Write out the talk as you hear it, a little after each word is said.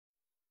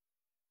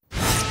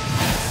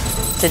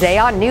Today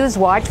on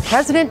NewsWatch,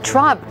 President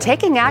Trump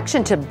taking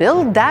action to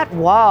build that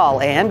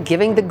wall and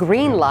giving the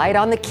green light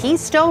on the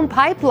Keystone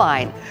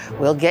Pipeline.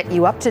 We'll get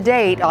you up to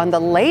date on the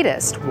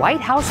latest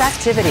White House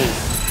activity.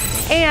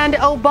 And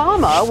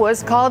Obama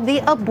was called the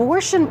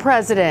abortion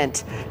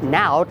president.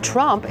 Now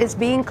Trump is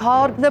being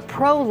called the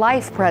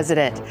pro-life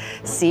president.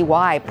 See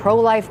why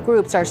pro-life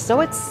groups are so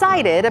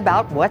excited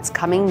about what's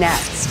coming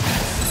next.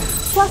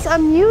 Plus a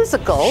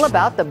musical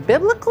about the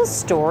biblical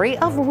story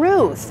of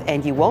Ruth,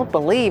 and you won't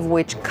believe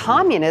which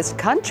communist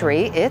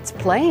country it's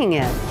playing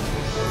in.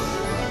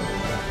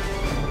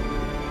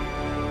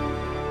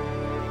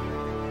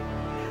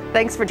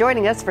 Thanks for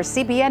joining us for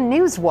CBN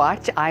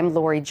NewsWatch. I'm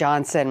Lori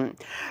Johnson.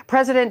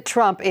 President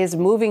Trump is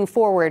moving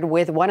forward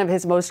with one of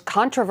his most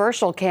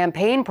controversial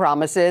campaign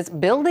promises,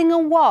 building a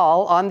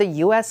wall on the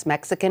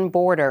U.S.-Mexican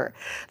border.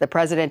 The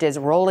president is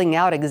rolling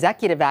out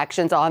executive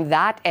actions on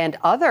that and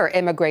other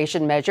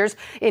immigration measures,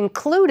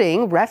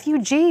 including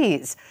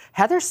refugees.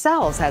 Heather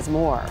Sells has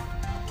more.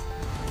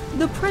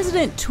 The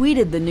president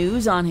tweeted the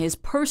news on his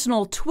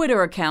personal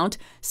Twitter account,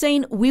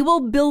 saying, "We will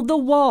build the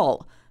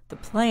wall." The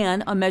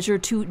plan, a measure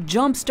to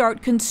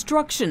jumpstart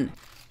construction.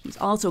 He's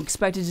also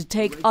expected to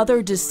take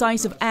other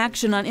decisive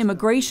action on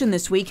immigration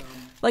this week,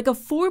 like a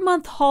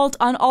 4-month halt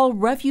on all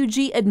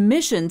refugee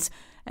admissions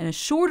and a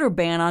shorter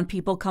ban on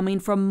people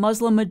coming from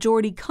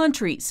Muslim-majority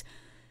countries.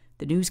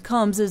 The news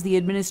comes as the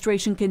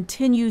administration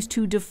continues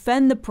to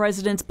defend the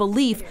president's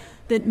belief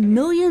that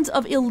millions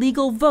of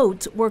illegal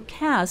votes were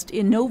cast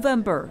in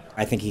November.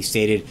 I think he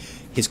stated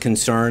his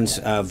concerns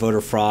of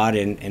voter fraud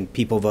and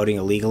people voting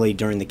illegally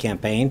during the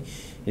campaign.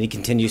 And he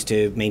continues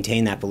to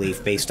maintain that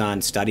belief based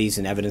on studies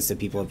and evidence that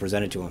people have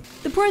presented to him.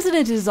 The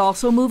president is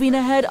also moving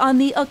ahead on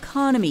the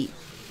economy.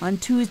 On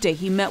Tuesday,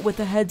 he met with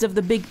the heads of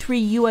the big 3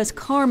 U.S.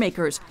 car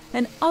makers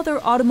and other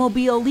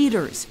automobile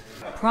leaders,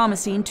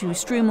 promising to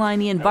streamline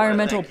the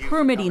environmental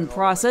permitting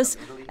process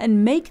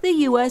and make the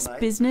U.S.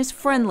 business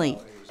friendly.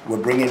 We're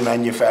bringing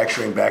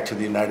manufacturing back to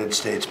the United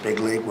States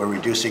bigly. We're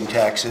reducing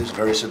taxes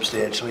very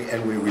substantially,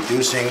 and we're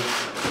reducing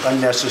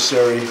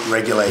unnecessary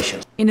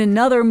regulations. In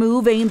another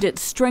move aimed at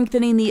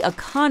strengthening the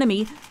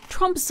economy,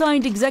 Trump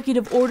signed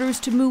executive orders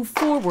to move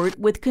forward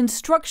with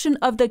construction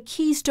of the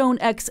Keystone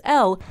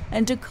XL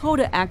and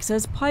Dakota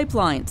Access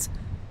pipelines.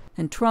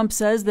 And Trump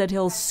says that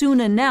he'll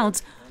soon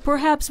announce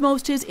perhaps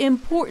most his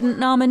important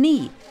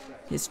nominee,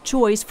 his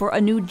choice for a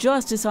new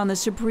justice on the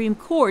Supreme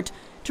Court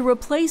to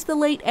replace the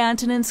late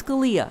Antonin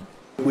Scalia.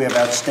 We have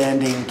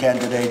outstanding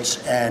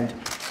candidates, and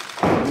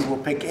we will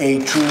pick a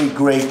truly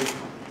great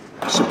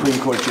Supreme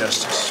Court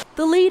justice.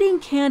 The leading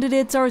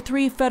candidates are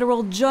 3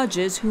 federal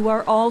judges who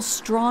are all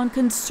strong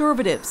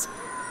conservatives.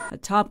 A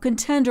top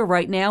contender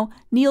right now,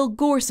 Neil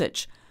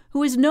Gorsuch,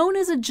 who is known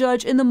as a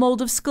judge in the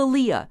mold of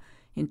Scalia,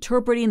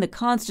 interpreting the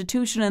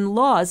Constitution and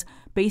laws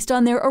based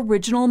on their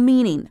original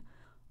meaning.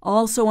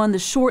 Also on the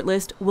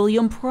shortlist,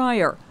 William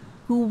Pryor,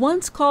 who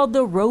once called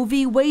the Roe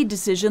v. Wade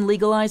decision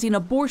legalizing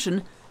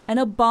abortion an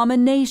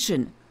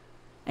abomination.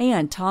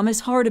 And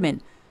Thomas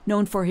Hardiman,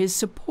 known for his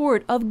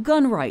support of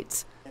gun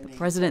rights. The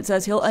president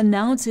says he'll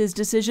announce his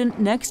decision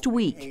next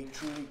week.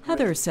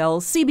 Heather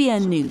Sells,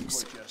 CBN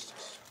News.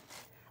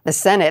 The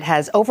Senate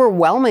has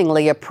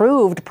overwhelmingly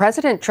approved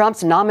President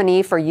Trump's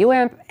nominee for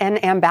UN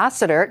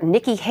Ambassador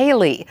Nikki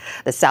Haley.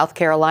 The South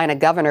Carolina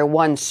governor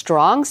won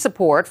strong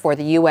support for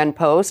the UN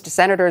post,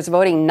 senators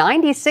voting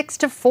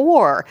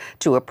 96-4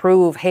 to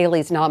approve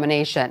Haley's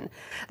nomination.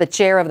 The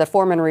chair of the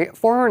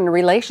Foreign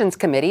Relations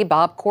Committee,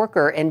 Bob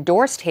Corker,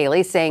 endorsed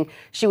Haley, saying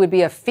she would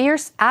be a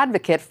fierce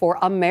advocate for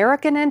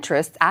American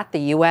interests at the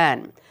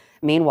UN.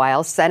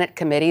 Meanwhile, Senate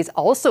committees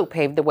also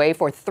paved the way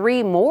for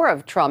 3 more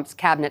of Trump's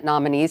cabinet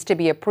nominees to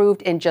be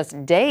approved in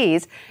just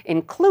days,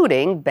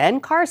 including Ben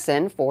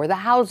Carson for the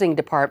Housing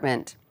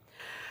Department.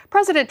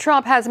 President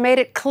Trump has made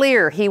it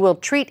clear he will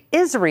treat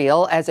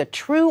Israel as a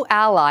true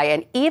ally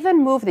and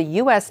even move the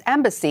U.S.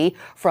 Embassy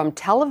from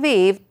Tel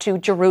Aviv to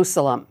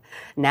Jerusalem.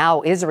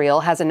 Now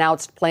Israel has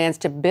announced plans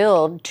to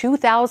build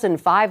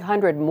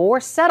 2,500 more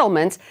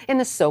settlements in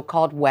the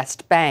so-called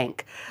West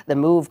Bank. The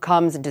move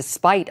comes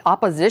despite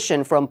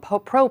opposition from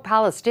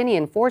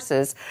pro-Palestinian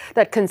forces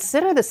that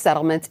consider the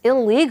settlements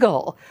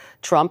illegal.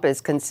 Trump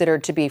is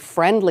considered to be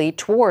friendly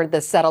toward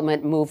the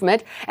settlement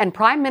movement, and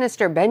Prime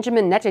Minister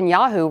Benjamin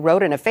Netanyahu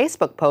wrote in a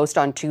Facebook post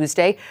on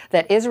Tuesday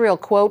that Israel,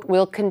 quote,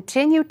 will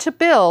continue to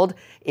build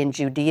in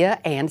Judea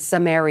and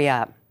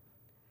Samaria.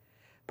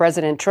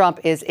 President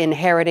Trump is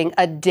inheriting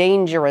a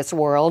dangerous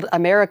world.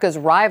 America's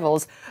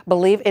rivals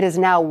believe it is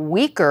now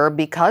weaker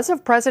because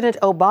of President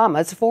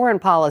Obama's foreign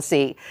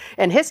policy.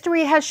 And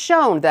history has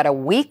shown that a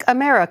weak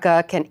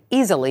America can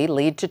easily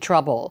lead to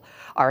trouble.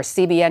 Our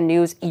CBN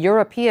News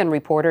European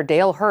reporter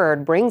Dale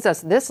Hurd brings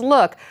us this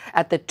look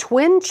at the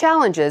twin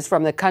challenges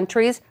from the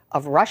countries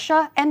of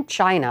Russia and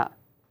China.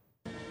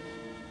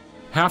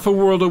 Half a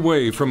world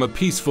away from a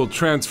peaceful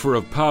transfer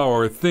of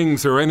power,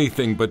 things are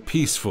anything but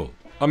peaceful.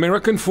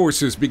 American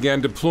forces began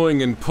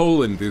deploying in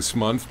Poland this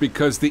month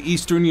because the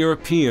Eastern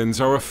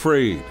Europeans are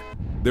afraid.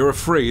 They're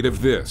afraid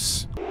of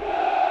this.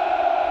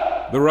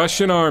 The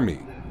Russian army,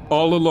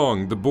 all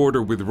along the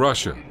border with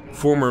Russia.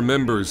 Former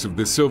members of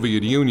the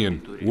Soviet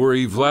Union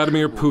worry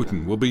Vladimir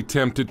Putin will be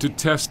tempted to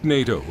test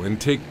NATO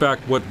and take back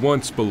what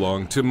once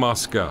belonged to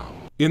Moscow.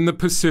 In the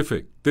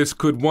Pacific, this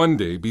could one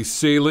day be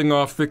sailing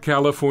off the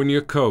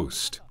California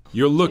coast.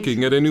 You're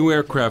looking at a new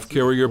aircraft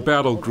carrier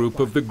battle group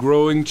of the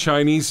growing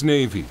Chinese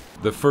Navy,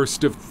 the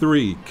first of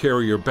 3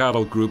 carrier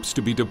battle groups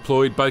to be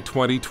deployed by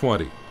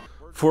 2020.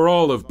 For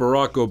all of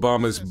Barack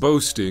Obama's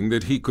boasting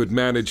that he could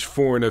manage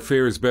foreign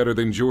affairs better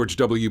than George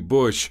W.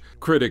 Bush,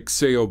 critics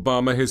say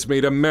Obama has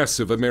made a mess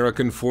of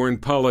American foreign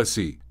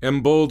policy,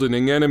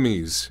 emboldening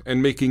enemies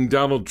and making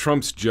Donald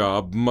Trump's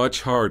job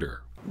much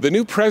harder. The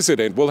new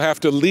president will have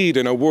to lead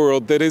in a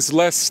world that is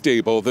less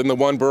stable than the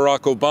one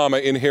Barack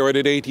Obama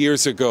inherited 8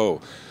 years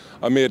ago.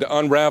 Amid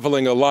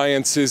unraveling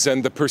alliances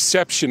and the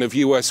perception of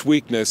U.S.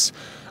 weakness,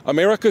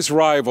 America's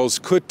rivals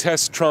could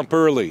test Trump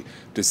early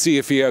to see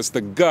if he has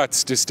the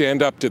guts to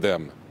stand up to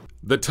them.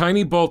 The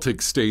tiny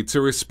Baltic states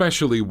are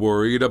especially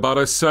worried about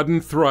a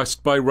sudden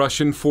thrust by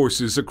Russian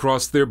forces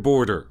across their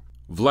border.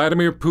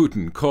 Vladimir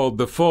Putin called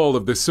the fall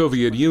of the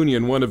Soviet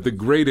Union one of the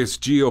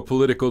greatest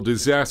geopolitical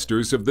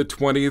disasters of the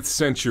 20th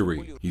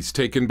century. He's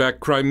taken back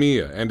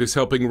Crimea and is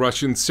helping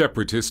Russian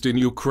separatists in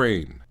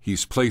Ukraine.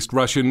 He's placed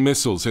Russian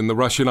missiles in the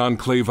Russian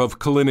enclave of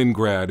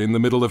Kaliningrad in the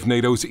middle of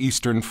NATO's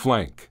eastern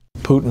flank.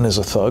 Putin is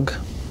a thug,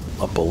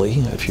 a bully,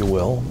 if you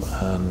will,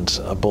 and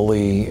a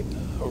bully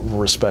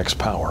respects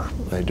power.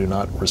 They do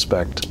not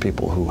respect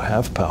people who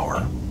have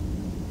power,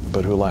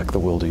 but who lack the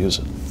will to use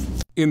it.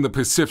 In the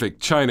Pacific,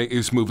 China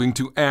is moving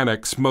to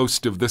annex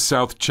most of the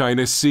South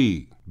China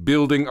Sea,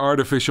 building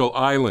artificial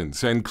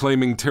islands and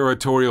claiming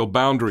territorial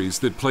boundaries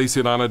that place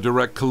it on a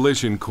direct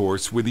collision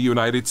course with the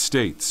United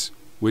States,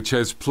 which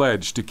has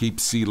pledged to keep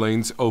sea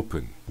lanes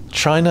open.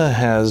 China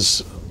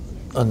has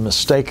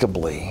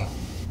unmistakably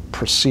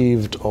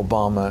perceived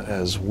Obama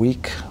as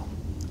weak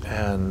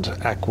and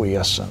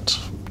acquiescent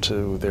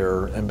to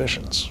their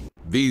ambitions.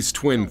 These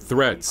twin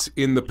threats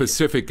in the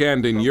Pacific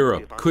and in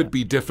Europe could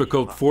be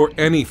difficult for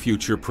any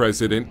future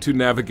president to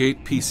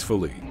navigate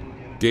peacefully.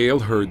 Dale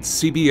Hurd,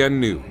 CBN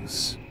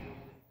News.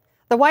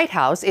 The White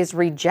House is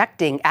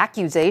rejecting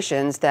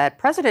accusations that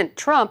President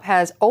Trump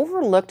has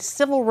overlooked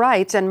civil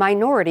rights and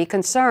minority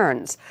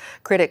concerns.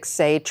 Critics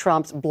say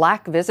Trump's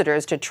black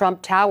visitors to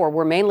Trump Tower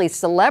were mainly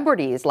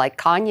celebrities like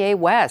Kanye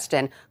West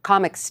and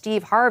comic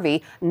Steve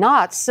Harvey,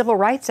 not civil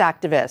rights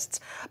activists.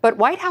 But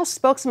White House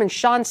spokesman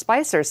Sean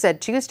Spicer said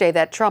Tuesday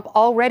that Trump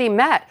already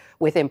met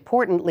with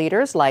important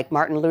leaders like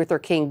Martin Luther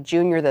King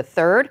Jr.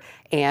 III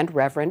and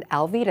Reverend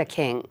Alveda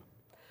King.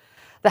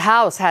 The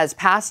House has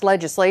passed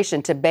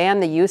legislation to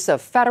ban the use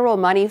of federal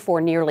money for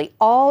nearly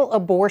all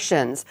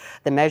abortions.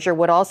 The measure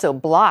would also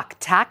block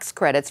tax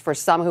credits for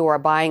some who are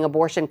buying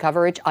abortion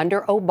coverage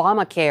under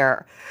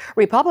Obamacare.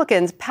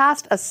 Republicans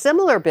passed a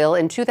similar bill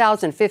in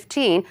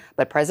 2015,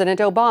 but President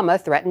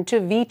Obama threatened to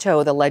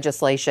veto the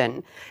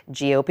legislation.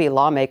 GOP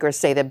lawmakers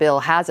say the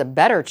bill has a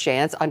better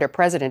chance under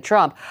President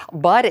Trump,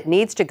 but it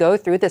needs to go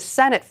through the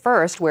Senate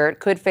first, where it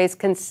could face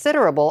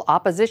considerable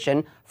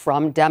opposition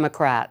from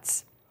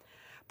Democrats.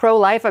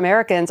 Pro-life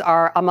Americans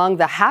are among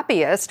the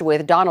happiest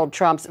with Donald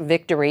Trump's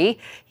victory.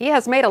 He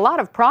has made a lot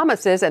of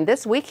promises, and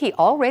this week he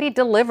already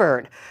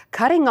delivered,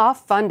 cutting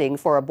off funding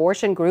for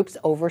abortion groups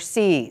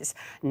overseas.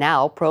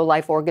 Now,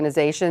 pro-life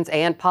organizations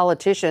and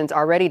politicians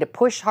are ready to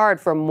push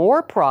hard for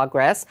more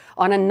progress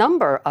on a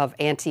number of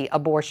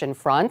anti-abortion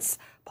fronts.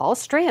 Paul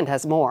Strand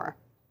has more.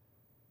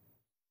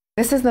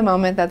 This is the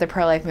moment that the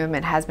pro-life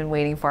movement has been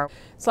waiting for.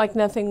 It's like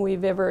nothing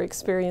we've ever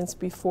experienced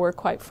before,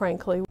 quite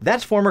frankly.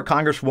 That's former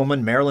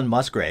Congresswoman Marilyn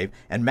Musgrave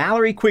and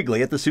Mallory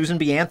Quigley at the Susan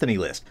B. Anthony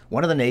list,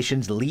 one of the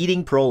nation's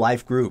leading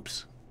pro-life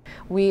groups.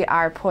 We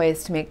are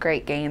poised to make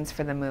great gains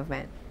for the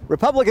movement.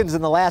 Republicans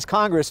in the last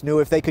Congress knew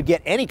if they could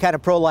get any kind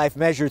of pro-life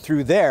measure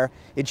through there,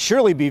 it'd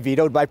surely be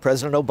vetoed by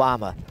President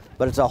Obama.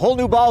 But it's a whole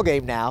new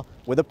ballgame now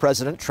with a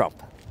President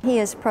Trump. He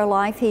is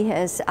pro-life. He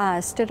has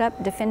stood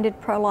up,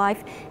 defended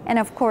pro-life. And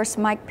of course,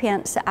 Mike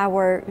Pence,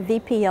 our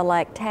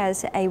VP-elect,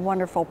 has a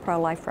wonderful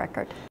pro-life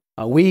record.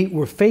 We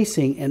were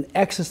facing an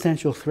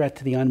existential threat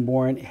to the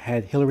unborn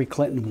had Hillary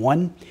Clinton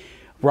won.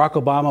 Barack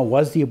Obama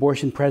was the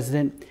abortion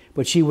president,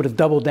 but she would have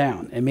doubled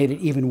down and made it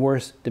even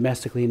worse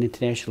domestically and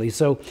internationally.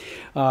 So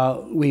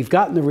we've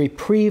gotten the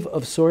reprieve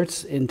of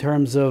sorts in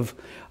terms of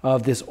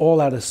this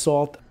all-out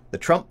assault. The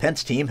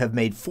Trump-Pence team have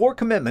made 4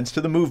 commitments to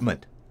the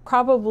movement.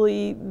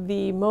 Probably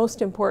the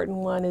most important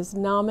one is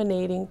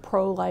nominating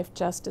pro-life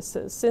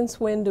justices.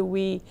 Since when do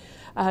we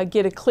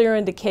get a clear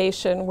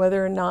indication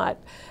whether or not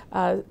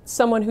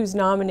someone who's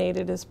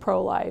nominated is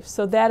pro-life?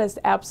 So that is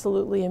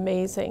absolutely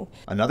amazing.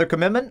 Another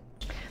commitment?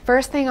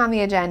 First thing on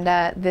the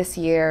agenda this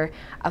year,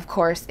 of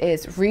course,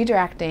 is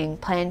redirecting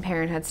Planned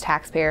Parenthood's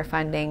taxpayer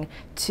funding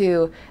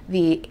to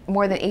the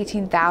more than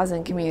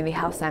 18,000 community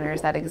health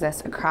centers that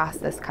exist across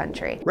this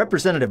country.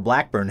 Representative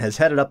Blackburn has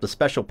headed up the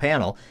special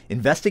panel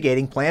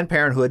investigating Planned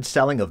Parenthood's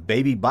selling of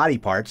baby body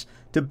parts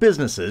to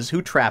businesses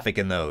who traffic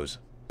in those.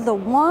 The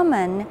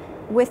woman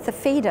with the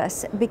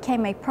fetus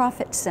became a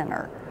profit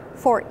center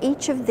for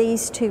each of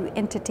these two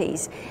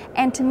entities.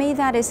 And to me,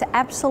 that is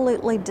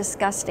absolutely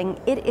disgusting.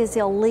 It is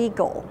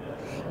illegal.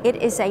 It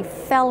is a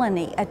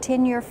felony, a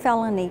 10-year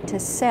felony to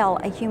sell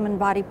a human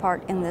body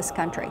part in this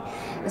country.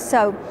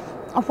 So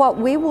what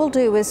we will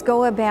do is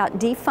go about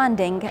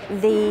defunding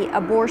the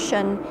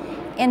abortion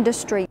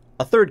industry.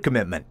 A third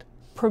commitment.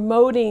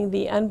 Promoting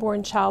the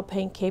Unborn Child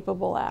Pain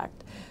Capable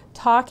Act,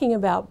 talking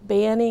about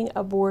banning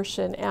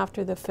abortion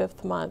after the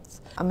 5th month.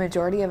 A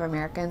majority of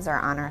Americans are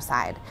on our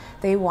side.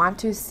 They want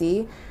to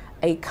see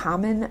a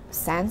common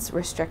sense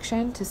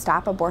restriction to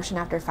stop abortion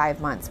after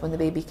 5 months when the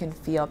baby can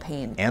feel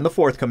pain. And the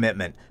fourth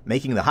commitment,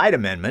 making the Hyde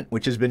Amendment,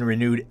 which has been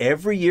renewed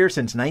every year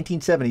since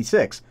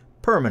 1976,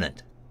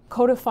 permanent.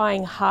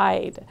 Codifying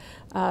Hyde,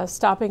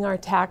 stopping our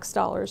tax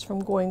dollars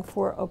from going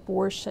for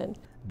abortion.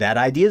 That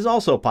idea is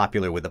also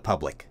popular with the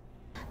public.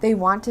 They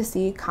want to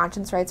see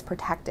conscience rights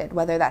protected,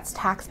 whether that's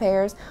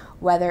taxpayers,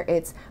 whether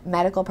it's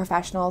medical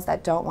professionals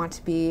that don't want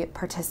to be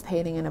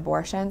participating in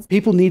abortions.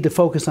 People need to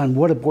focus on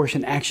what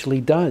abortion actually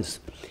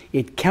does.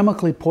 It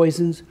chemically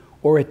poisons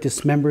or it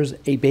dismembers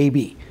a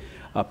baby,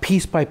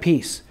 piece by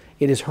piece.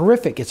 It is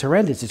horrific, it's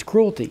horrendous, it's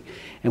cruelty,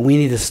 and we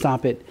need to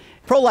stop it.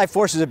 Pro-life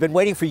forces have been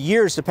waiting for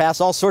years to pass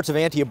all sorts of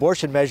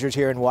anti-abortion measures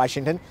here in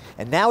Washington,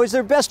 and now is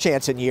their best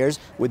chance in years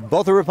with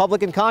both a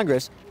Republican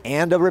Congress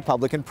and a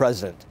Republican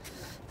president.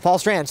 Paul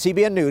Strand,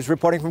 CBN News,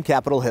 reporting from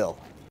Capitol Hill.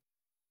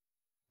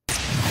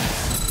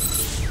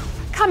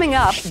 Coming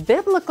up,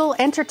 biblical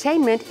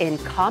entertainment in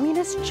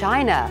communist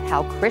China,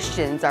 how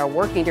Christians are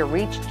working to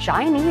reach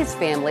Chinese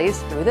families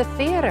through the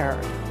theater.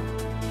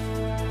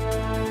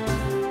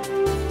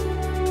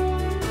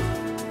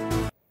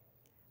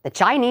 The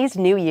Chinese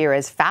New Year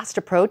is fast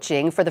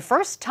approaching. For the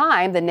first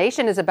time, the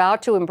nation is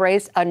about to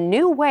embrace a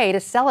new way to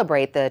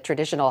celebrate the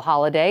traditional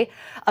holiday.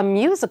 A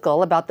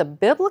musical about the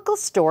biblical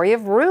story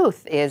of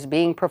Ruth is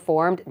being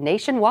performed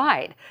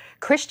nationwide.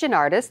 Christian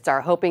artists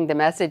are hoping the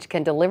message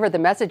can deliver the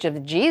message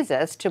of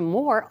Jesus to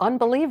more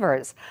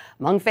unbelievers.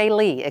 Mengfei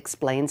Li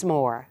explains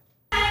more.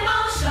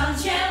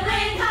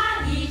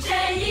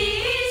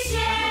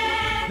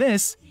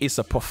 This is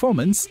a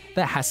performance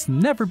that has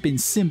never been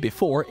seen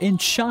before in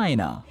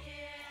China.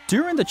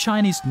 During the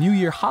Chinese New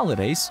Year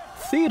holidays,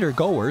 theater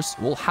goers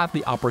will have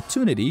the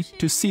opportunity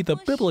to see the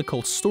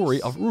biblical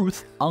story of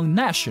Ruth on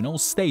national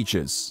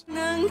stages.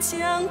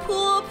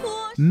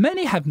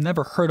 Many have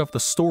never heard of the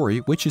story,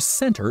 which is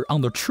centered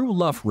on the true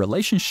love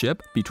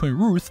relationship between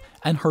Ruth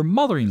and her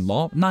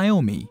mother-in-law,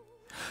 Naomi.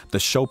 The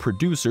show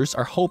producers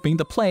are hoping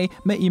the play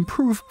may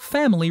improve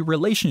family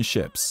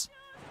relationships.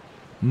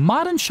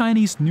 Modern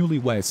Chinese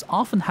newlyweds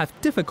often have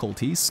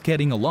difficulties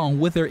getting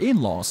along with their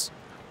in-laws.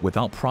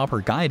 Without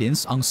proper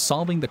guidance on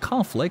solving the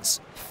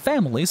conflicts,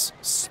 families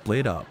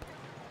split up.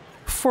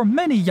 For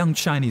many young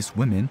Chinese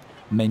women,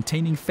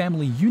 maintaining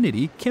family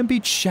unity can be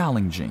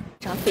challenging.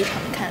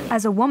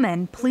 As a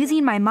woman,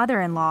 pleasing my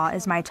mother-in-law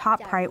is my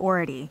top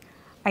priority.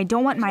 I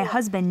don't want my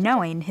husband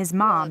knowing his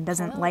mom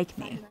doesn't like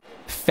me.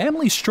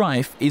 Family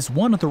strife is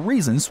one of the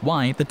reasons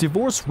why the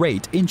divorce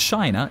rate in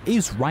China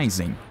is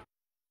rising.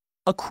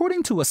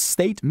 According to a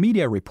state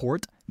media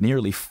report,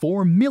 nearly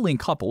 4 million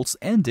couples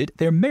ended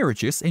their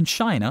marriages in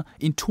China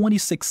in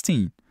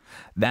 2016.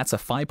 That's a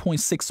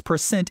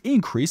 5.6%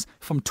 increase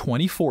from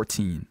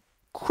 2014.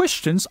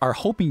 Christians are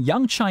hoping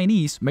young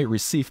Chinese may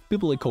receive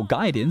biblical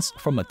guidance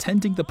from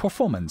attending the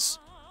performance.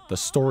 The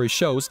story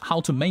shows how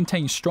to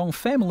maintain strong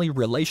family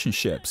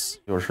relationships.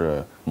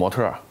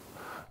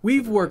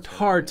 We've worked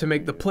hard to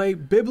make the play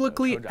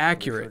biblically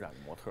accurate.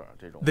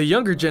 The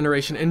younger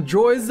generation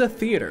enjoys the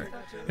theater,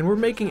 and we're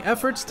making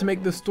efforts to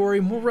make the story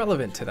more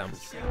relevant to them.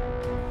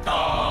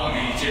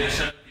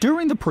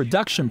 During the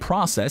production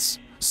process,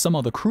 some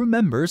of the crew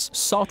members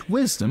sought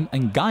wisdom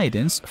and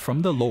guidance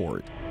from the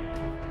Lord.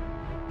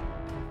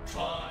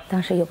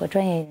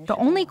 The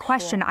only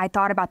question I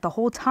thought about the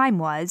whole time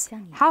was,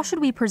 how should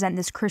we present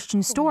this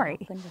Christian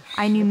story?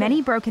 I knew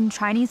many broken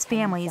Chinese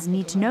families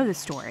need to know the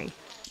story.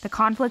 The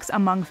conflicts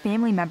among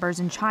family members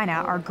in China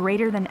are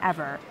greater than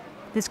ever.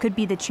 This could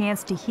be the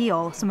chance to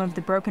heal some of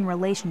the broken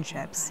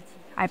relationships.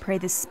 I pray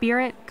the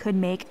Spirit could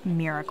make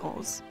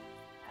miracles.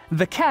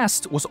 The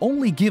cast was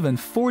only given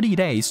 40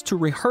 days to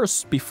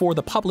rehearse before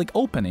the public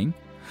opening.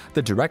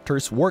 The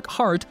directors work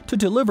hard to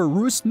deliver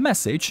Ruth's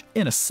message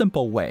in a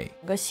simple way.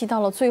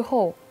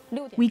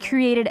 We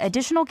created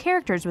additional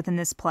characters within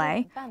this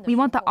play. We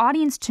want the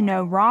audience to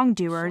know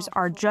wrongdoers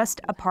are just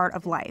a part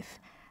of life.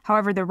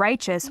 However, the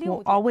righteous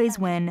will always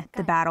win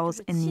the battles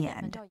in the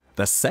end.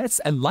 The sets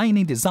and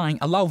lighting design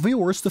allow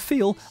viewers to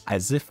feel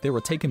as if they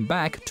were taken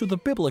back to the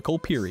biblical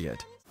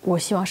period.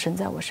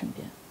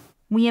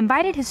 We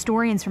invited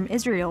historians from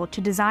Israel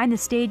to design the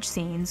stage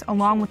scenes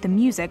along with the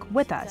music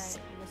with us.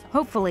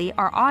 Hopefully,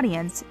 our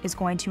audience is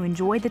going to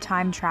enjoy the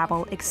time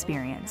travel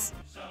experience.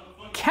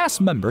 Cast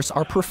members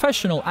are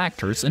professional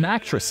actors and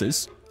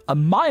actresses, a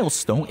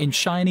milestone in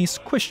Chinese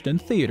Christian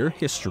theater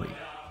history.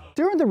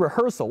 During the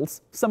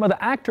rehearsals, some of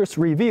the actors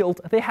revealed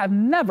they had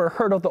never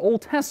heard of the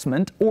Old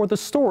Testament or the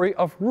story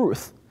of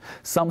Ruth.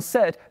 Some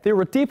said they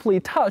were deeply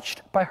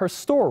touched by her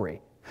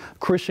story.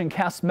 Christian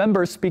cast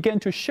members began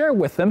to share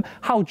with them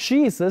how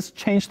Jesus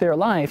changed their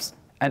lives,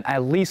 and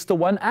at least the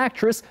one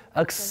actress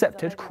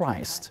accepted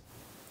Christ.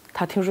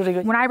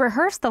 When I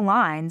rehearsed the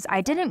lines, I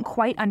didn't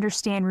quite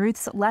understand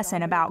Ruth's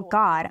lesson about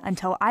God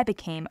until I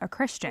became a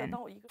Christian.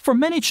 For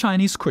many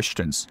Chinese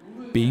Christians,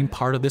 being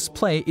part of this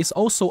play is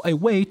also a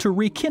way to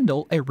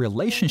rekindle a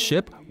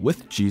relationship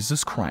with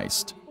Jesus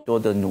Christ.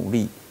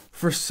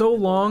 For so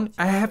long,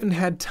 I haven't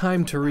had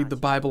time to read the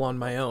Bible on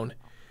my own.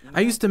 I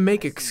used to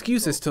make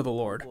excuses to the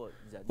Lord.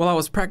 While I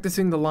was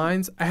practicing the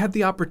lines, I had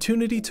the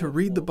opportunity to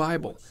read the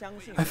Bible.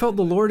 I felt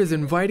the Lord is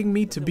inviting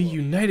me to be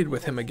united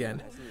with Him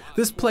again.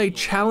 This play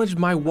challenged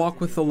my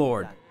walk with the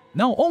Lord.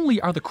 Not only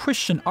are the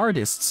Christian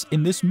artists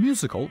in this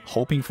musical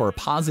hoping for a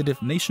positive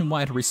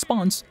nationwide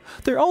response,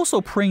 they're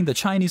also praying the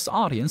Chinese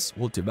audience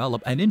will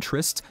develop an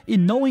interest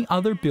in knowing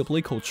other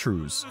biblical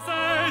truths.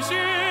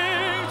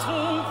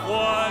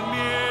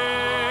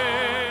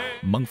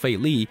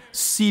 Mengfei Li,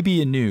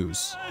 CBN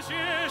News.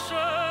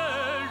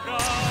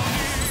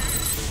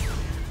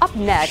 Up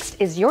next,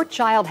 is your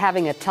child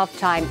having a tough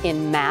time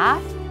in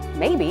math?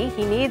 Maybe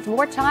he needs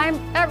more time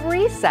at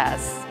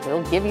recess.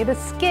 We'll give you the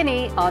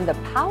skinny on the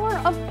power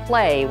of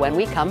play when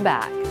we come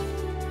back.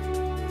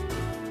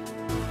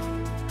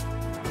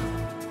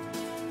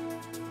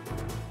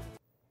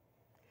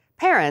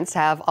 Parents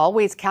have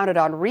always counted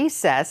on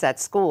recess at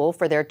school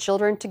for their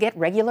children to get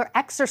regular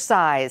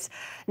exercise.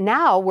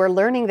 Now we're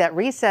learning that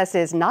recess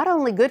is not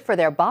only good for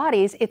their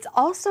bodies, it's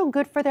also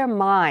good for their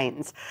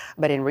minds.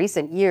 But in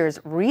recent years,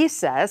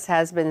 recess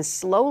has been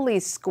slowly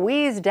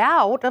squeezed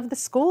out of the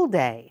school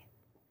day.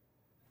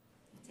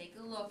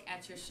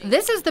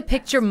 This is the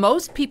picture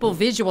most people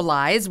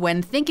visualize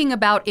when thinking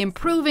about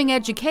improving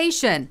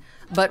education.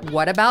 But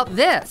what about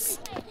this?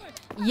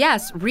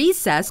 Yes,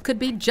 recess could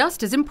be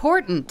just as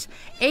important.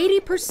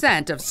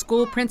 80% of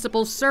school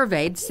principals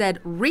surveyed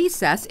said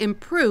recess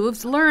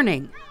improves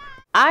learning.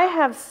 I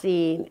have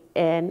seen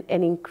an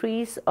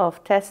increase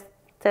of test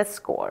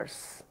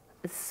scores,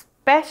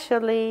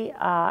 especially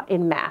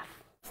in math.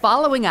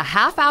 Following a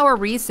half-hour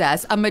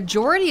recess, a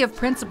majority of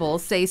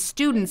principals say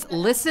students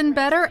listen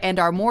better and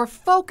are more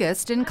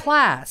focused in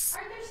class.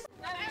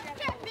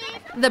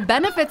 The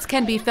benefits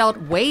can be felt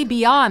way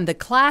beyond the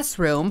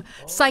classroom.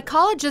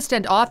 Psychologist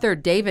and author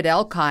David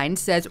Elkind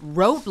says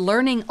rote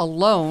learning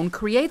alone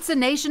creates a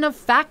nation of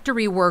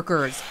factory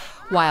workers,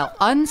 while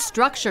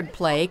unstructured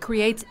play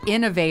creates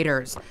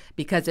innovators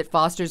because it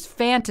fosters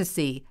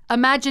fantasy,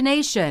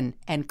 imagination,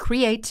 and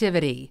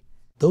creativity.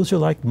 Those are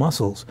like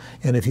muscles,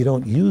 and if you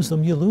don't use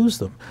them, you lose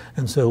them.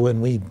 And so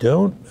when we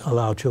don't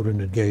allow children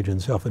to engage in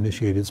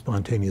self-initiated,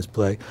 spontaneous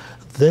play,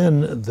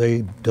 then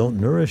they don't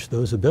nourish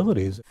those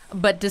abilities.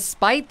 But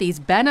despite these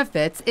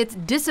benefits, it's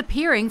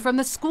disappearing from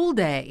the school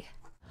day.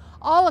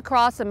 All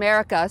across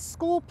America,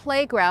 school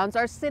playgrounds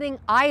are sitting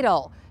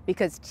idle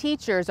because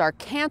teachers are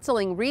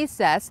canceling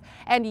recess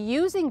and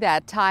using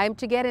that time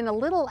to get in a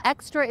little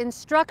extra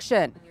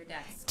instruction.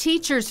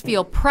 Teachers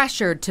feel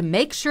pressured to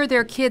make sure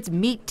their kids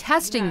meet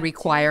testing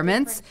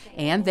requirements,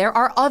 and there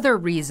are other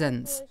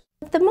reasons.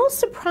 The most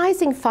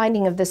surprising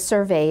finding of this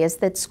survey is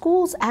that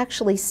schools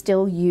actually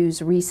still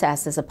use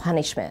recess as a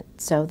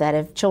punishment, so that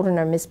if children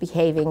are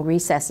misbehaving,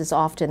 recess is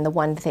often the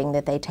one thing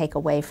that they take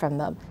away from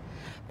them.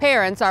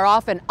 Parents are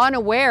often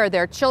unaware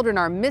their children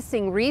are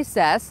missing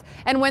recess,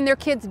 and when their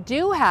kids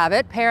do have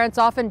it, parents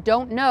often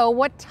don't know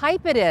what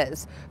type it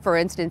is. For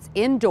instance,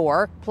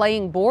 indoor,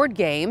 playing board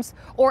games,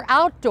 or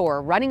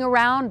outdoor, running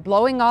around,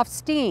 blowing off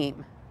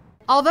steam.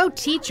 Although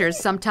teachers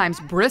sometimes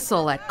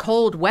bristle at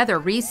cold weather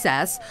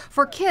recess,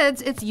 for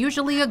kids it's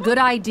usually a good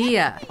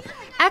idea.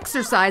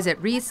 Exercise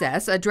at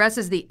recess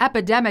addresses the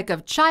epidemic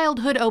of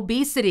childhood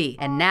obesity,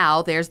 and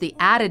now there's the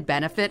added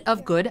benefit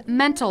of good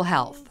mental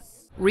health.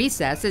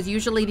 Recess is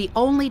usually the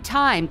only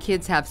time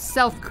kids have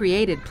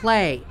self-created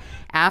play.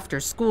 After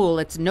school,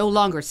 it's no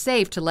longer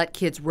safe to let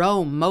kids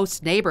roam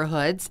most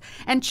neighborhoods,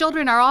 and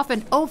children are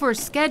often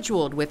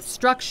overscheduled with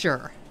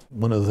structure.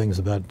 One of the things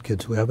about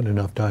kids who haven't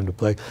enough time to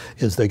play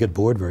is they get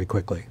bored very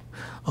quickly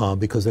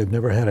because they've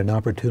never had an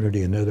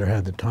opportunity and never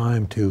had the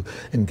time to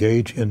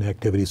engage in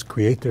activities,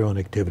 create their own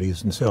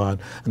activities and so on,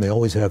 and they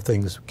always have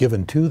things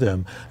given to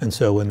them, and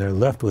so when they're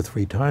left with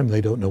free time they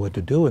don't know what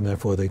to do, and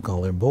therefore they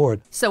call them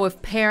bored. So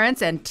if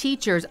parents and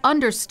teachers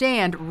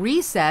understand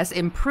recess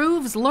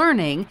improves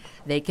learning,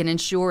 they can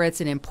ensure it's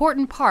an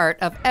important part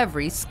of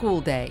every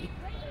school day.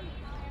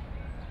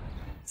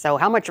 So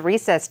how much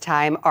recess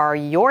time are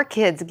your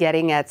kids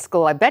getting at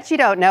school? I bet you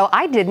don't know.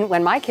 I didn't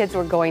when my kids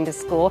were going to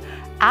school.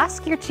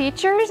 Ask your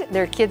teachers,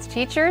 their kids'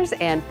 teachers,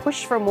 and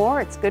push for more.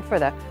 It's good for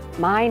the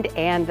mind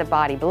and the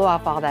body. Blow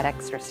off all that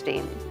extra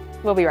steam.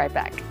 We'll be right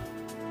back.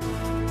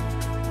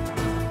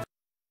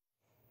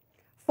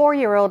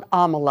 4-year-old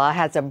Amala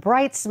has a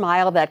bright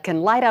smile that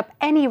can light up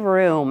any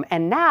room.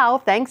 And now,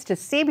 thanks to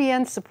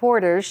CBN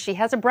supporters, she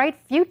has a bright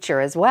future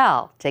as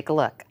well. Take a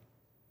look.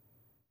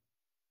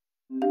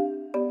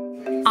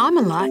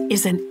 Amala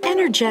is an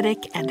energetic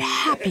and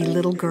happy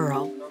little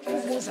girl.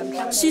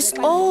 She's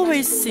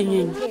always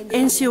singing,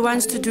 and she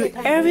wants to do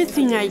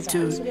everything I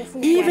do,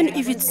 even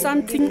if it's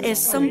something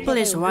as simple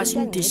as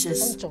washing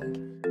dishes.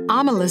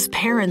 Amala's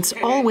parents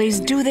always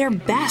do their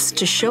best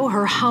to show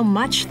her how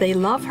much they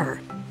love her.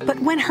 But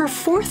when her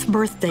 4th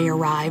birthday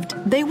arrived,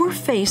 they were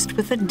faced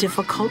with a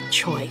difficult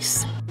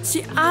choice.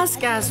 She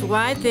asked us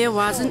why there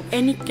wasn't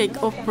any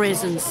cake or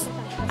presents.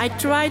 I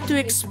tried to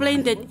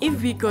explain that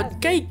if we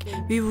got cake,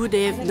 we would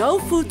have no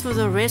food for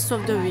the rest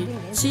of the week.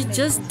 She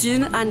just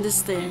didn't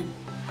understand.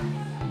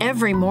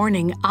 Every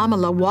morning,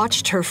 Amala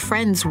watched her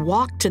friends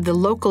walk to the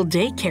local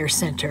daycare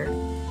center.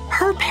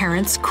 Her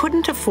parents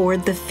couldn't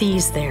afford the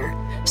fees there,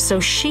 so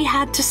she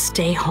had to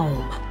stay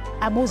home.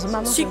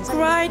 She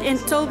cried and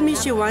told me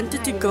she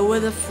wanted to go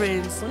with her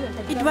friends.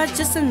 It was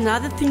just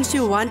another thing she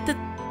wanted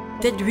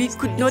that we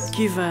could not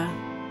give her.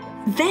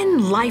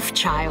 Then Life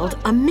Child,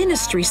 a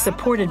ministry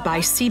supported by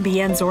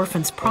CBN's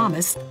Orphans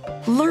Promise,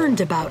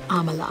 learned about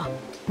Amala.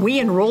 We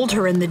enrolled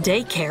her in the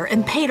daycare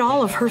and paid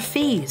all of her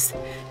fees.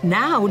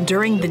 Now,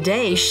 during the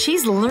day,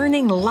 she's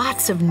learning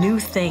lots of new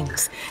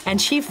things, and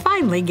she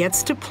finally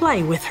gets to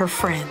play with her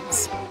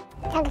friends.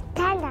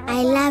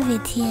 I love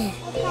it here.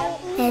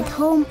 At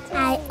home,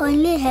 I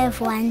only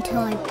have one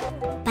toy,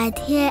 but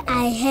here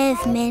I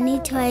have many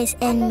toys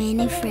and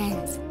many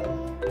friends.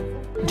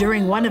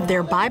 During one of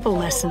their Bible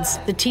lessons,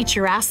 the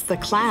teacher asked the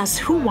class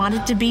who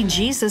wanted to be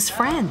Jesus'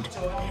 friend.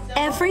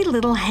 Every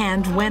little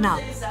hand went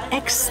up,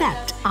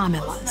 except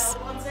Amala's.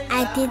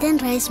 I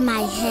didn't raise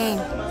my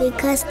hand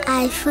because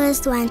I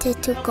first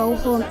wanted to go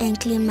home and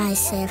clean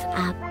myself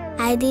up.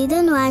 I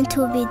didn't want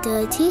to be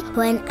dirty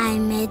when I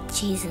met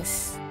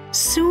Jesus.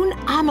 Soon,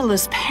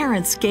 Amala's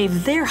parents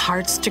gave their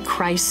hearts to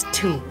Christ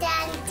too.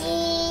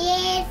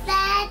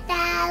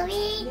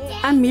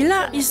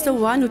 Amila is the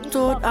one who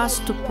taught us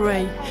to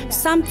pray,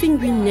 something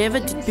we never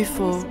did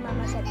before.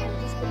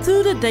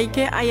 Through the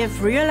daycare, I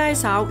have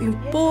realized how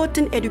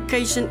important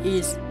education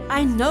is.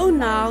 I know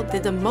now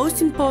that the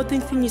most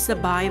important thing is the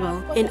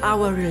Bible and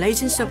our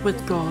relationship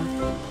with God.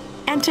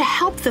 And to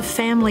help the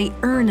family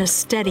earn a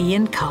steady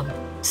income,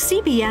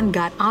 CBN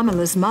got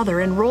Amala's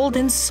mother enrolled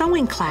in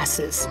sewing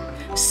classes.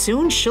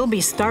 Soon she'll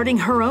be starting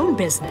her own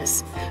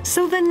business.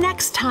 So the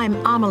next time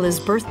Amala's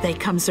birthday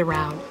comes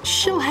around,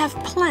 she'll have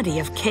plenty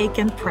of cake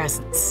and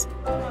presents.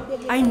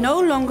 I no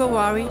longer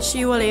worry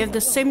she will have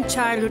the same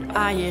childhood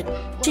I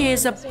had. She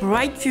has a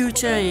bright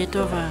future ahead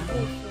of her.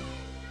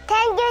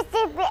 Thank you,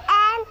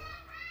 CBN.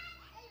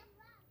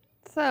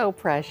 So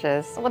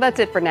precious. Well, that's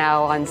it for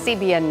now on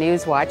CBN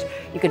NewsWatch.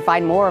 You can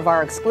find more of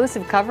our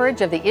exclusive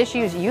coverage of the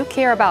issues you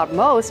care about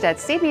most at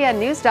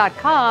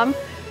cbnnews.com.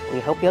 We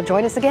hope you'll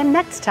join us again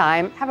next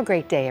time. Have a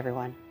great day,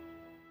 everyone.